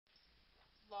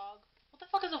vlog. What the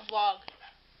fuck is a vlog?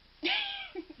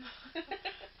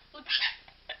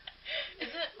 Is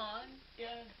it on?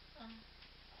 Yeah.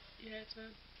 Yeah, it's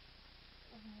on.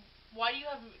 Why do you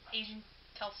have Asian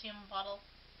calcium bottle?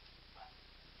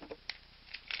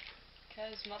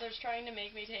 Because Mother's trying to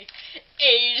make me take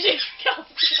Asian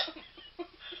calcium.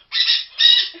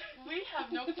 We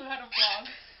have no clue how to vlog.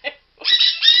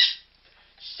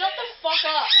 Shut the fuck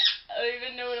up! I don't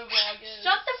even know what a vlog is.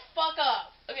 Shut the fuck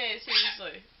up! Okay,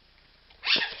 seriously.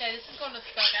 Okay, this is going to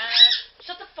suck.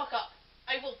 Shut the fuck up.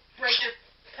 I will break your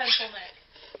pencil neck.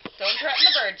 Don't threaten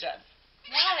the bird, Jen.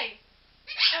 Why?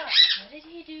 What did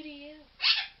he do to you?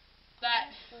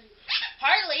 That.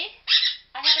 Hardly.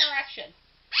 I have an erection.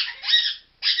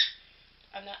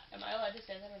 I'm not. Am I allowed to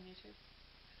say that on YouTube?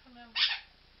 I don't know.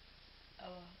 Oh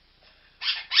well.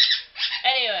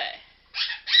 Anyway.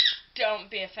 Don't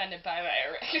be offended by my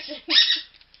erection.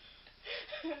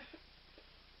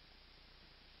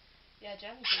 Yeah,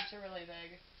 Jen's boobs are really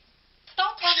big.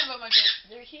 Stop talking about my boobs.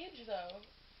 They're huge, though.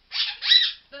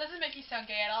 That doesn't make you sound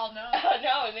gay at all, no.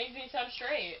 No, it makes me sound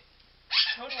straight.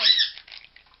 Totally.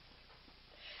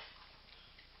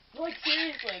 Like,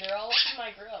 seriously, they're all up in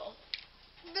my grill.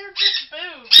 They're just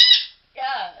boobs.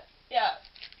 Yeah, yeah.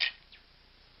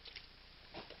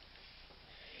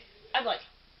 I'm like,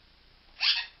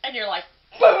 and you're like,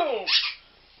 boom!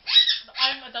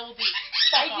 I'm a double D.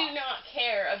 I do not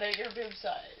care about your boob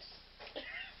size.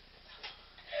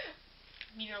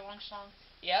 Meter long shlong.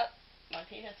 Yep, my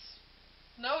penis.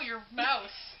 No, your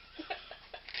mouse.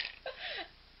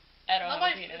 I don't have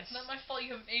a penis. It's not my fault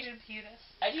you have an Asian penis.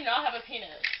 I do not have a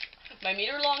penis. My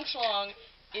meter long schlong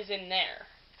is in there.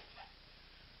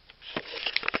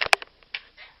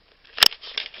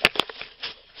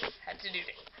 Had to do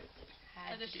that.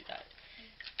 Had to do that.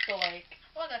 So like,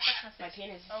 oh, that text message. My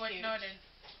penis is oh wait, huge. no, I didn't.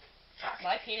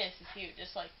 My penis is huge,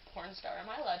 just like porn star. Am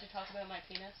I allowed to talk about my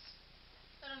penis?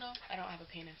 I don't know. I don't have a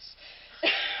penis.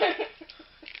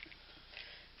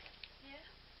 Yeah.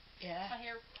 Yeah. My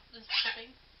hair is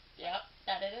clipping. Yep,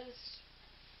 that it is.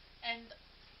 And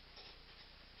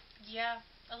yeah,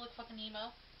 I look fucking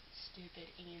emo. Stupid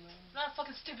emo. I'm not a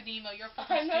fucking stupid emo. You're a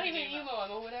fucking I'm not stupid even emo.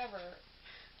 I'm a whatever.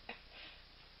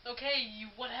 Okay, you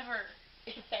whatever.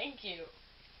 Thank you.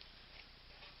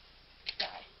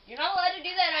 Die. You're not allowed to do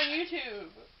that on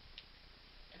YouTube.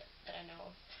 That I know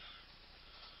of.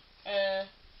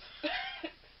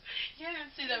 You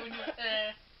didn't see that when you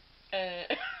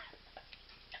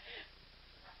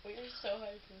We are so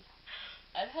hyper.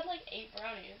 I've had like 8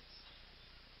 brownies.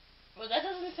 Well, that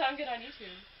doesn't sound good on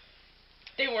YouTube.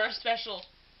 They weren't special.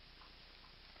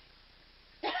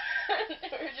 They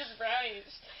were just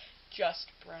brownies.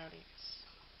 Just brownies.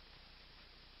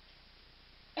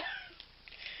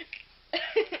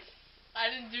 I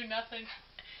didn't do nothing.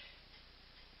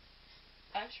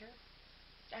 I'm sure.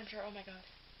 I'm sure. Oh my god.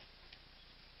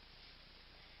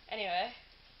 Anyway.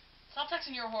 Stop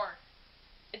texting your whore.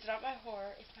 It's not my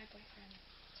whore. It's my boyfriend.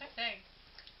 Same thing.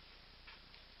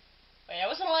 Wait, I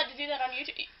wasn't allowed to do that on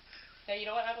YouTube. No, you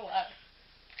know what? I'm allowed.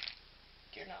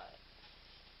 You're not.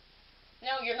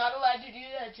 No, you're not allowed to do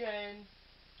that, Jen.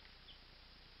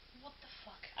 What the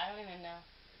fuck? I don't even know.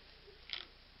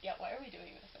 Yeah, why are we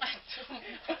doing this? I don't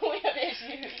know. We have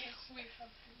issues. We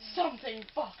have Something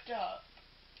fucked up.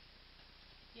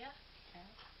 Yeah.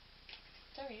 Yeah.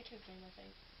 It's our YouTube name, I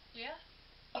think. Yeah.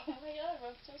 Oh my god,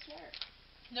 I'm so smart.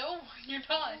 No, you're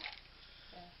not.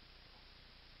 Yeah.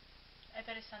 I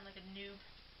bet I sound like a noob.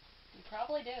 You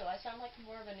probably do. I sound like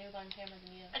more of a noob on camera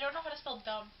than you. I don't know how to spell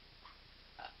dumb.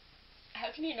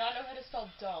 How can you not know how to spell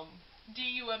dumb?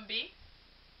 D-U-M-B?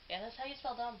 Yeah, that's how you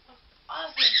spell dumb.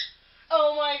 Awesome.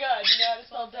 Oh my god, you know how to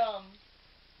spell dumb.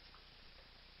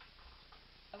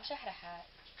 I wish I had a hat.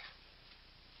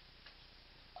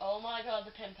 Oh my god,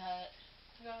 the pimp hat.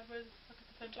 God, where the fuck is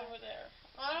the It's pimp? over there.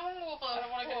 I don't want to go. I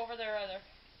don't want to go over there either.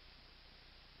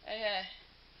 Okay.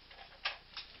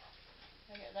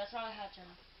 Okay, that's not a hat, Jen.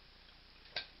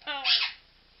 Oh.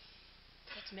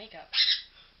 That's makeup.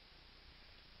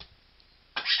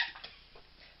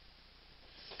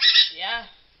 Yeah.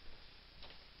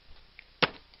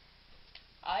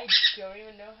 I don't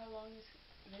even know how long this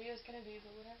video is gonna be,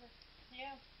 but whatever.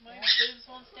 Yeah, my Yeah. boobs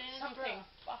won't stand. Something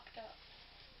fucked up.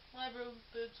 My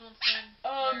boobs won't stand.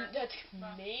 That's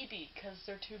maybe because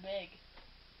they're too big.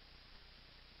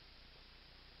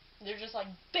 They're just like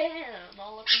BAM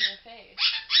all up in your face.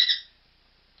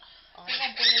 I think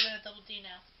I'm bigger than a double D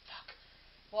now. Fuck.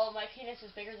 Well, my penis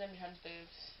is bigger than Jen's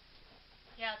boobs.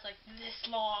 Yeah, it's like this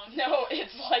long. No,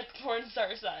 it's like porn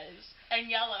star size. And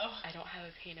yellow. I don't have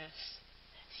a penis.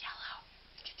 It's yellow.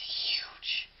 It's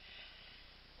huge.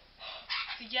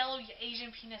 The yellow Asian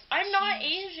penis. I'm not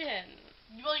huge. Asian.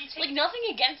 Well, you take Like, nothing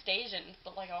against Asians,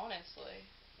 but, like, honestly.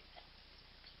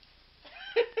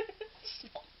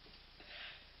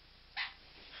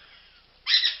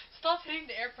 Stop hitting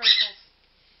the air particles.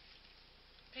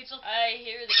 Paige, look. I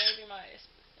hear the baby mice,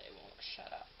 but they won't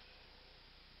shut up.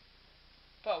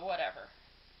 But whatever.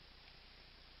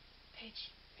 Paige.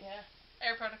 Yeah.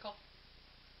 Air particle.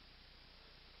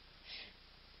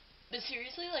 But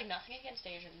seriously, like, nothing against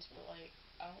Asians, but, like,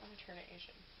 I don't want to turn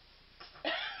Asian.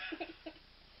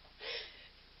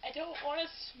 I don't want a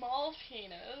small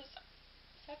penis.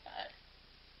 Is that bad?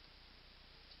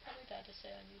 It's probably bad to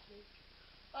say on YouTube.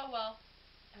 Oh well.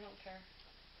 I don't care.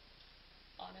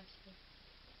 Honestly.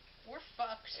 We're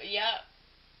fucked. Yeah.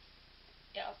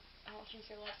 Yeah. I don't think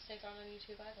you're allowed to say that on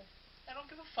YouTube either. I don't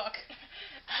give a fuck.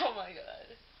 Oh my god.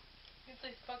 I can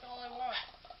say fuck all I want.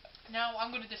 Now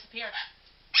I'm gonna disappear.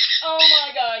 Oh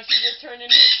my god, she just turned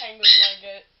into a penguin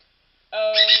blanket.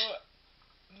 Oh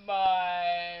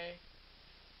my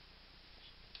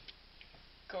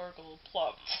gorgle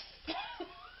plump.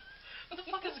 What the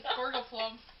fuck is a gorgle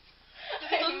plump? Is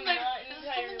I'm it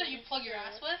something that you entirely plug your sure.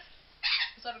 ass with?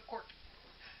 Is that a cork?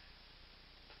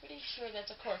 Pretty sure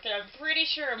that's a cork, and I'm pretty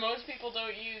sure most people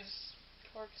don't use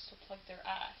corks to plug their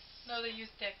ass. No, they use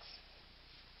dicks.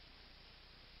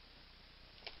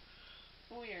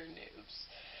 We're noobs.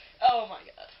 Oh my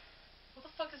god. What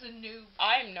the fuck is a noob?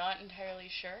 I'm not entirely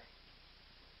sure.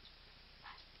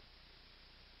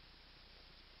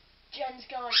 Jen's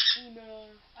gone emo.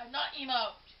 I'm not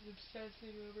emo. She's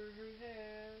obsessing over her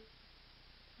hair.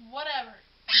 Whatever.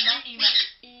 I'm not emo.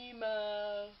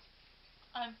 Emo.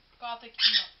 I'm gothic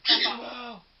emo. Fuck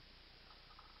off.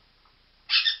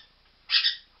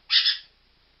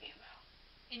 Emo.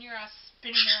 In your ass,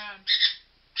 spinning around.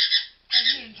 I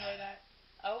really enjoy that.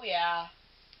 Oh yeah.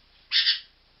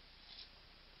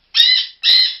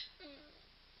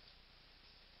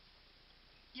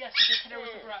 Yes, I just hit her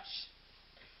with a brush.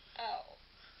 Ow.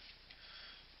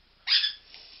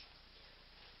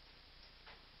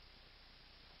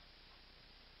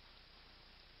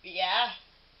 Yeah.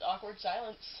 Awkward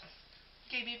silence.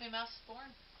 Gay baby mouse is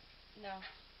born. No.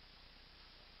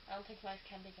 I don't think mice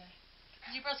can be gay.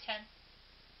 Zebras can.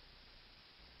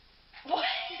 What?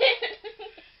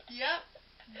 Yep.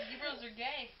 Zebras are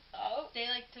gay. Oh. They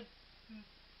like to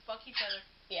fuck each other.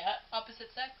 Yeah.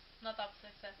 Opposite sex? Not the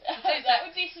opposite sex. That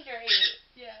would be straight.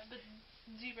 Yeah, but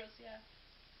zebras, yeah.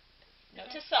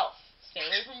 Note to self. Stay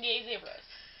away from gay zebras.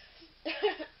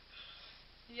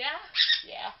 Yeah?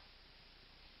 Yeah.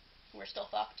 We're still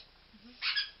fucked. Mm-hmm.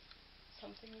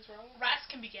 Something's wrong. Rats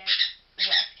can be gay.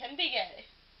 Rats can be gay.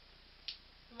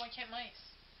 Then why can't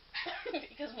mice?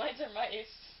 Because mice are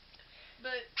mice.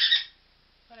 But,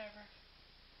 whatever.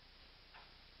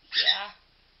 Yeah.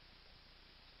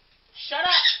 Shut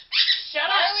up! Shut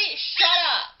Harley, shut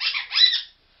up!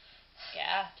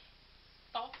 Yeah.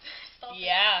 Stop. Stop.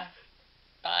 Yeah.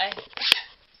 Bye.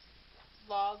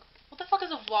 Vlog. What the fuck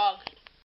is a vlog?